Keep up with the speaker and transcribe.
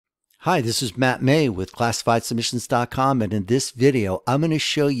Hi, this is Matt May with ClassifiedSubmissions.com, and in this video, I'm going to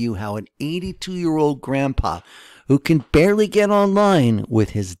show you how an 82-year-old grandpa who can barely get online with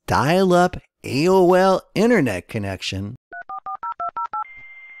his dial-up AOL internet connection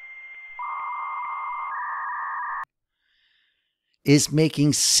is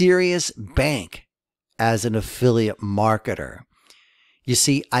making serious bank as an affiliate marketer. You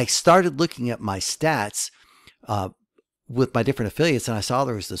see, I started looking at my stats with my different affiliates, and I saw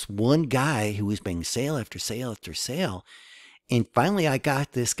there was this one guy who was making sale after sale after sale. And finally, I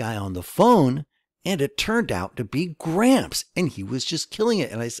got this guy on the phone, and it turned out to be Gramps, and he was just killing it.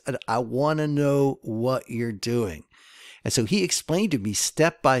 And I said, I want to know what you're doing. And so he explained to me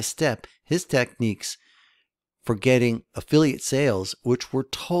step by step his techniques for getting affiliate sales, which were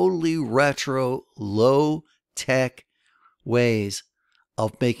totally retro, low-tech ways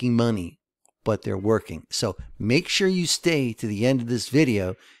of making money, but they're working. So make sure you stay to the end of this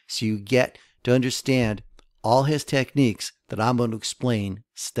video so you get to understand all his techniques that I'm going to explain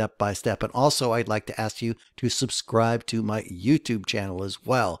step by step. And also, I'd like to ask you to subscribe to my YouTube channel as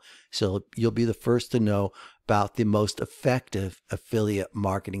well, so you'll be the first to know about the most effective affiliate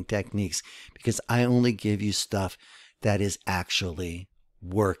marketing techniques, because I only give you stuff that is actually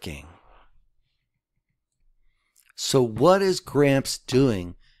working. So what is Gramps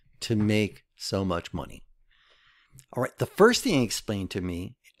doing to make so much money? All right, the first thing he explained to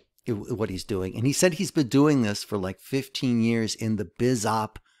me what he's doing, and he said he's been doing this for like 15 years in the biz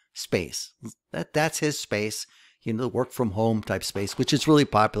op space. That's his space, you know, the work from home type space, which is really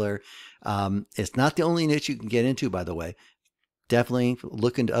popular. It's not the only niche you can get into, by the way. Definitely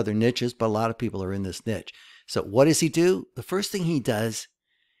look into other niches, but a lot of people are in this niche. So what does he do? The first thing he does,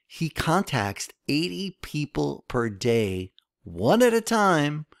 he contacts 80 people per day, one at a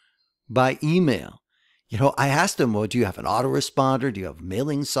time, by email. You know, I asked him, well, do you have an autoresponder? Do you have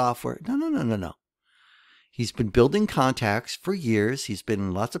mailing software? No. He's been building contacts for years. He's been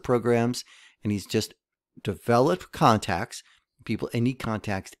in lots of programs, and he's just developed contacts, people, and he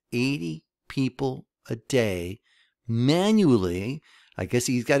contacts 80 people a day manually. I guess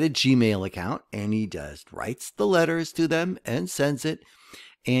he's got a Gmail account, and he writes the letters to them and sends it,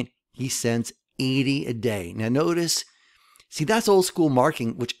 and he sends 80 a day. Now notice, see, that's old school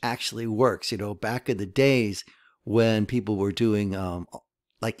marketing, which actually works. You know, back in the days when people were doing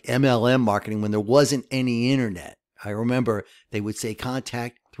like MLM marketing, when there wasn't any internet, I remember they would say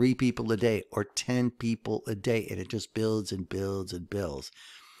contact 3 people a day or 10 people a day, and it just builds and builds and builds.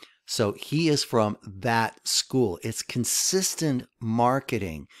 So he is from that school. It's consistent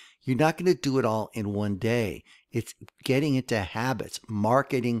marketing. You're not going to do it all in one day. It's getting into habits,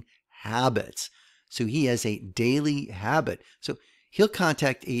 marketing habits. So he has a daily habit. So he'll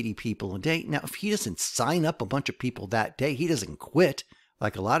contact 80 people a day. Now, if he doesn't sign up a bunch of people that day, he doesn't quit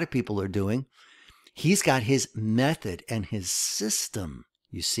like a lot of people are doing. He's got his method and his system.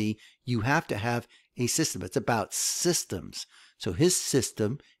 You see, you have to have a system. It's about systems. So his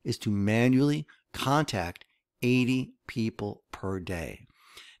system is to manually contact 80 people per day.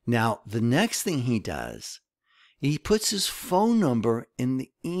 Now, the next thing he does, he puts his phone number in the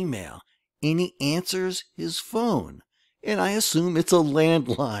email, and he answers his phone. And I assume it's a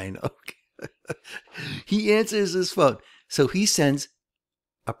landline. Okay. He answers his phone. So he sends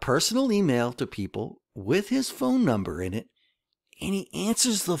a personal email to people with his phone number in it, and he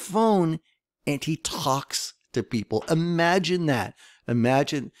answers the phone, and he talks to people. Imagine that.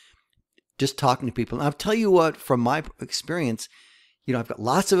 Imagine just talking to people. And I'll tell you what, from my experience, you know, I've got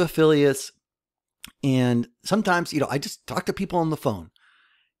lots of affiliates, and sometimes, you know, I just talk to people on the phone,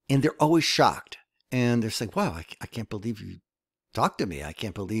 and they're always shocked. And they're saying, wow, I can't believe you talked to me. I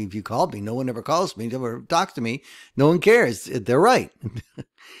can't believe you called me. No one ever calls me, never talks to me. No one cares. They're right.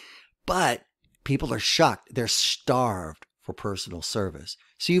 But people are shocked. They're starved for personal service.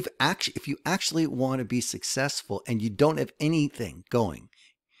 So if you actually want to be successful and you don't have anything going,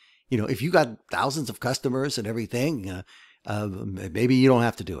 you know, if you got thousands of customers and everything, maybe you don't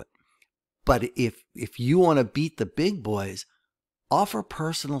have to do it. But if you want to beat the big boys, offer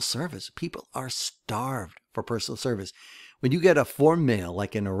personal service. People are starved for personal service. When you get a form mail,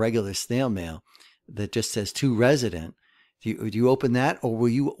 like in a regular snail mail, that just says to resident, do you open that, or will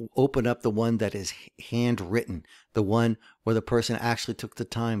you open up the one that is handwritten, the one where the person actually took the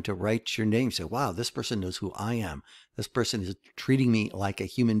time to write your name? Say, wow, this person knows who I am. This person is treating me like a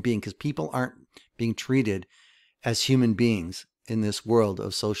human being, because people aren't being treated as human beings in this world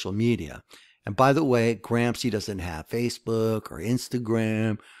of social media. And by the way, Gramps, he doesn't have Facebook or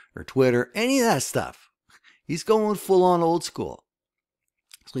Instagram or Twitter, any of that stuff. He's going full on old school.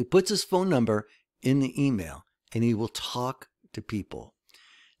 So he puts his phone number in the email, and he will talk to people.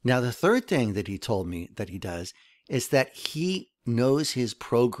 Now, the third thing that he told me that he does is that he knows his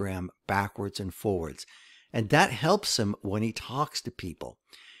program backwards and forwards. And that helps him when he talks to people.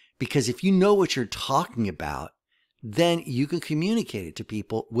 Because if you know what you're talking about, then you can communicate it to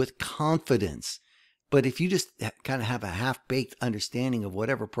people with confidence. But if you just kind of have a half-baked understanding of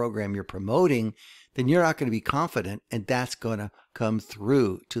whatever program you're promoting, then you're not going to be confident, and that's going to come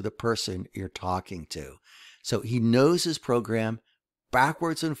through to the person you're talking to. So he knows his program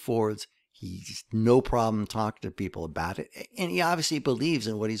backwards and forwards. He's no problem talking to people about it. And he obviously believes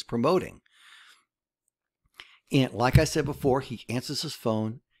in what he's promoting. And like I said before, he answers his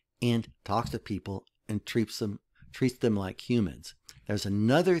phone and talks to people and treats them like humans. There's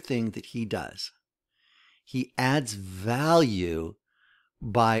another thing that he does. He adds value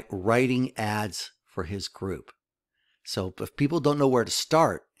by writing ads for his group. So if people don't know where to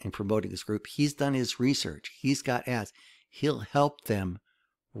start in promoting his group, he's done his research. He's got ads. He'll help them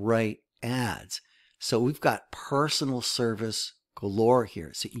write ads. So we've got personal service galore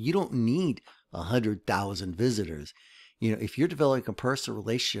here. So you don't need 100,000 visitors. You know, if you're developing a personal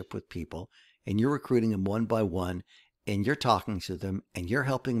relationship with people and you're recruiting them one by one and you're talking to them and you're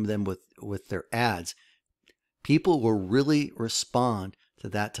helping them with their ads, people will really respond to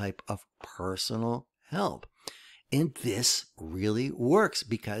that type of personal help. And this really works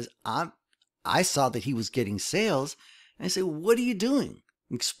because I saw that he was getting sales and I said, what are you doing?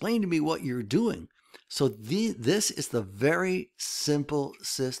 Explain to me what you're doing. So this is the very simple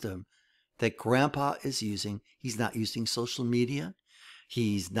system that Grandpa is using. He's not using social media.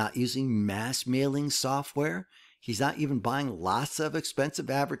 He's not using mass mailing software. He's not even buying lots of expensive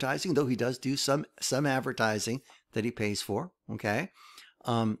advertising, though he does do some advertising that he pays for, okay?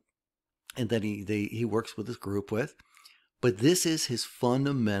 And that he works with his group with. But this is his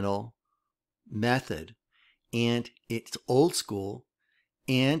fundamental method, and it's old school,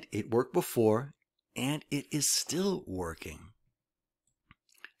 and it worked before, and it is still working.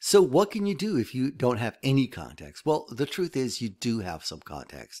 So what can you do if you don't have any context? Well, the truth is you do have some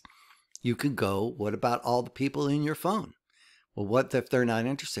context. You can go, what about all the people in your phone? Well, what if they're not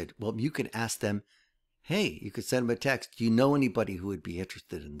interested? Well, you can ask them, hey, you could send them a text. Do you know anybody who would be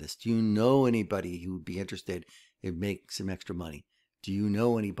interested in this? Do you know anybody who would be interested in making some extra money? Do you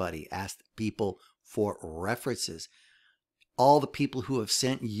know anybody? Ask people for references. All the people who have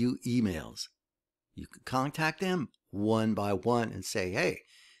sent you emails, you can contact them one by one and say, hey,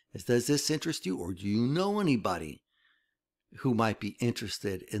 does this interest you? Or do you know anybody who might be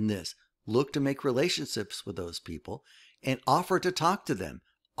interested in this? Look to make relationships with those people and offer to talk to them.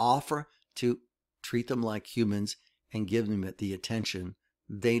 Offer to treat them like humans and give them the attention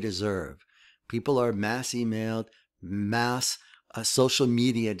they deserve. People are mass emailed, mass social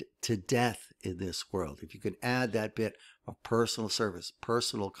media to death in this world. If you can add that bit of personal service,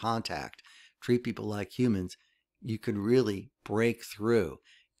 personal contact, treat people like humans, you can really break through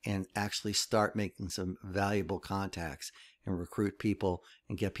and actually start making some valuable contacts and recruit people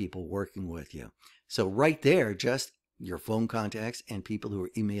and get people working with you. So right there, just your phone contacts and people who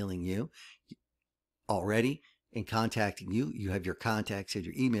are emailing you already and contacting you, you have your contacts and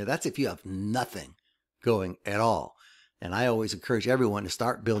your email. That's if you have nothing going at all. And I always encourage everyone to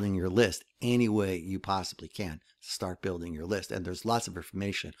start building your list any way you possibly can. Start building your list. And there's lots of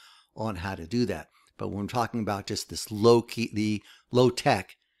information on how to do that. But when we're talking about just this the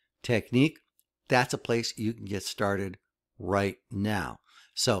low-tech technique, that's a place you can get started right now.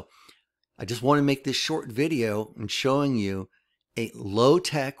 So I just want to make this short video and showing you a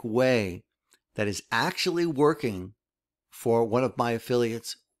low-tech way that is actually working for one of my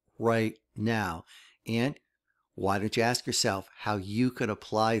affiliates right now. And why don't you ask yourself how you can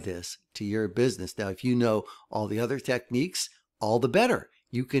apply this to your business? Now, if you know all the other techniques, all the better.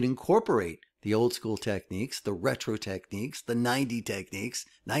 You can incorporate the old school techniques, the retro techniques, the 90s techniques,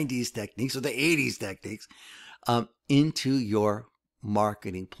 or the 80s techniques into your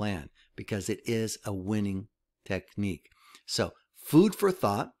marketing plan because it is a winning technique. So, food for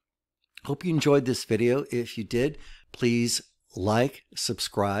thought. Hope you enjoyed this video. If you did, please like,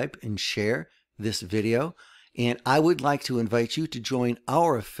 subscribe, and share this video. And I would like to invite you to join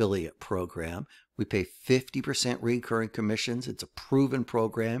our affiliate program. We pay 50% recurring commissions. It's a proven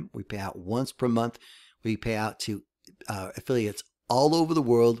program. We pay out once per month. We pay out to affiliates all over the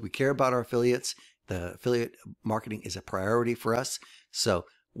world. We care about our affiliates. The affiliate marketing is a priority for us. So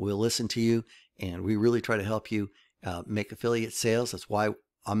we'll listen to you, and we really try to help you make affiliate sales. That's why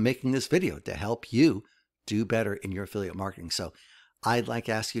I'm making this video, to help you do better in your affiliate marketing. So I'd like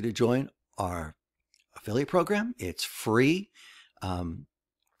to ask you to join our affiliate program. It's free.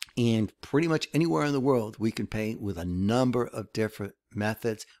 And pretty much anywhere in the world, we can pay with a number of different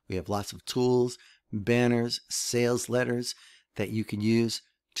methods. We have lots of tools, banners, sales letters that you can use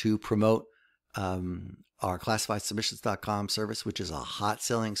to promote our classifiedsubmissions.com service, which is a hot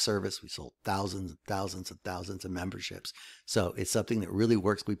selling service. We sold thousands and thousands and thousands of memberships. So it's something that really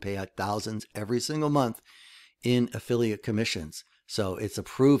works. We pay out thousands every single month in affiliate commissions. So it's a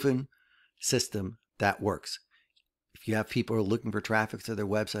proven system that works. If you have people who are looking for traffic to their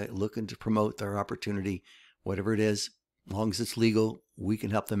website, looking to promote their opportunity, whatever it is, as long as it's legal, we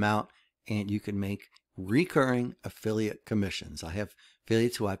can help them out, and you can make recurring affiliate commissions. I have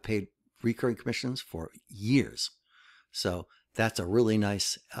affiliates who I've paid recurring commissions for years. So that's a really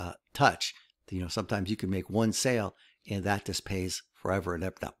nice touch. You know, sometimes you can make one sale and that just pays forever and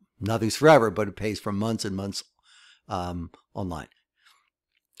ever. Nothing's forever, but it pays for months and months ongoing.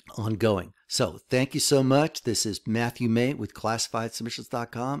 So thank you so much. This is Matthew May with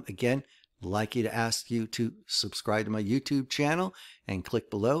classifiedsubmissions.com. Again, I'd like you to ask you to subscribe to my YouTube channel and click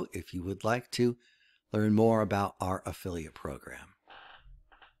below if you would like to learn more about our affiliate program.